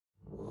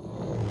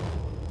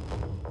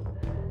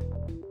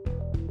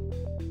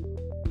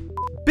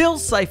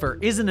Bill's Cipher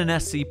isn't an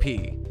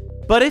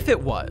SCP, but if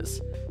it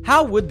was,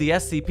 how would the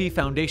SCP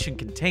Foundation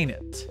contain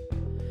it?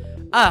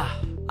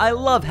 I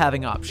love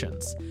having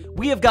options.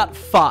 We have got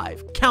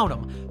 5, count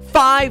them,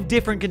 5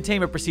 different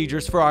containment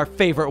procedures for our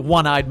favorite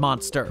one-eyed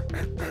monster.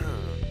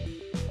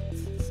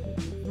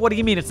 What do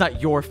you mean it's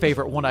not your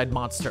favorite one-eyed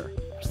monster?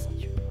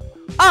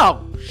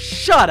 Oh,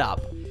 shut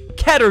up.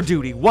 Keter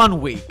duty,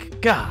 1 week.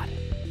 God.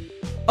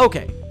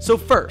 Okay, so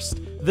first,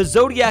 the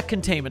Zodiac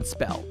containment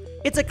spell.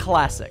 It's a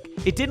classic.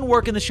 It didn't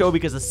work in the show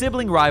because of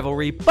sibling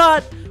rivalry,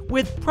 but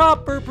with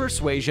proper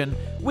persuasion,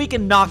 we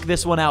can knock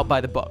this one out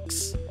by the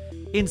books.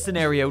 In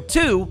scenario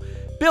 2,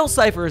 Bill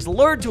Cipher is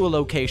lured to a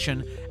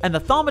location, and the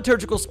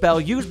thaumaturgical spell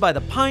used by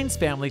the Pines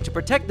family to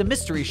protect the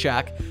Mystery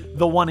Shack,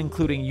 the one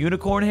including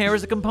unicorn hair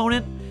as a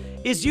component,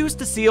 is used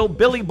to seal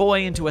Billy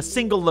Boy into a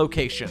single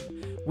location.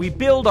 We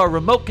build our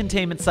remote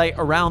containment site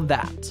around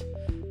that.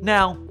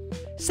 Now,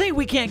 say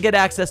we can't get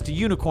access to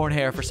unicorn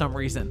hair for some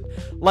reason,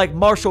 like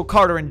Marshall,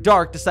 Carter, and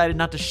Dark decided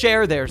not to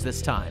share theirs this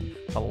time.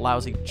 The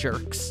lousy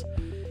jerks.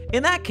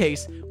 In that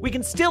case, we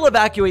can still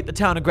evacuate the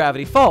town of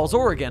Gravity Falls,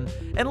 Oregon,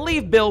 and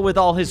leave Bill with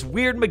all his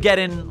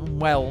Weirdmageddon,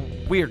 well,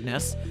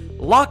 weirdness,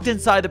 locked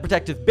inside the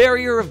protective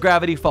barrier of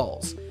Gravity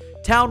Falls.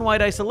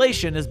 Town-wide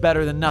isolation is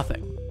better than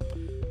nothing.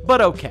 But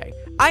okay,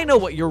 I know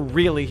what you're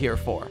really here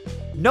for.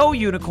 No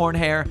unicorn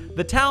hair,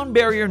 the town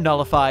barrier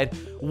nullified.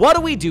 What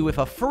do we do if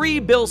a free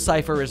Bill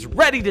Cipher is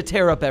ready to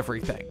tear up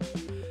everything?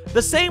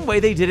 The same way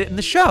they did it in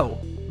the show,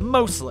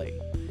 mostly.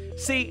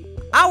 See,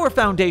 our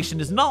foundation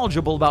is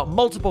knowledgeable about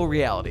multiple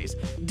realities,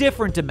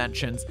 different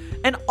dimensions,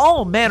 and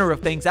all manner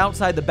of things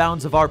outside the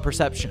bounds of our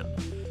perception.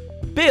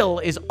 Bill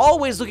is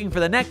always looking for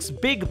the next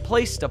big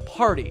place to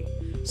party,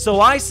 so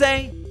I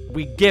say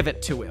we give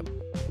it to him.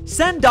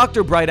 Send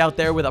Dr. Bright out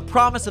there with a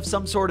promise of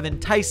some sort of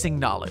enticing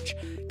knowledge,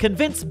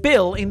 convince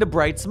Bill into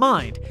Bright's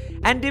mind,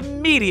 and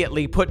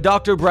immediately put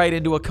Dr. Bright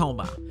into a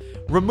coma.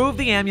 Remove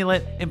the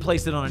amulet and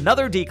place it on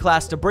another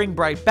D-class to bring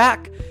Bright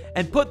back,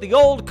 and put the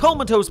old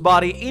comatose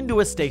body into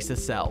a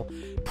stasis cell.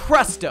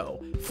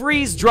 Presto!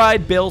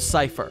 Freeze-dried Bill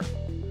Cipher.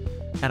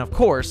 And of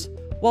course,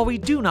 while we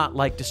do not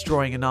like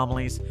destroying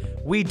anomalies,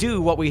 we do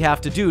what we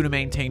have to do to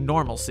maintain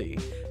normalcy.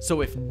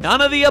 So if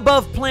none of the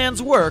above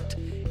plans worked,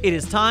 it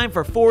is time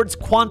for Ford's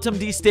Quantum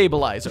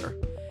Destabilizer,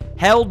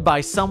 held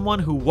by someone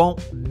who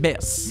won't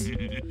miss.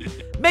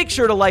 Make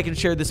sure to like and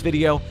share this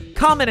video,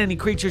 comment any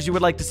creatures you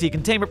would like to see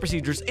containment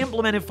procedures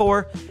implemented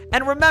for,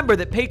 and remember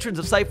that patrons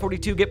of Site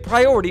 42 get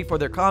priority for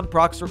their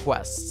Conprox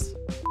requests.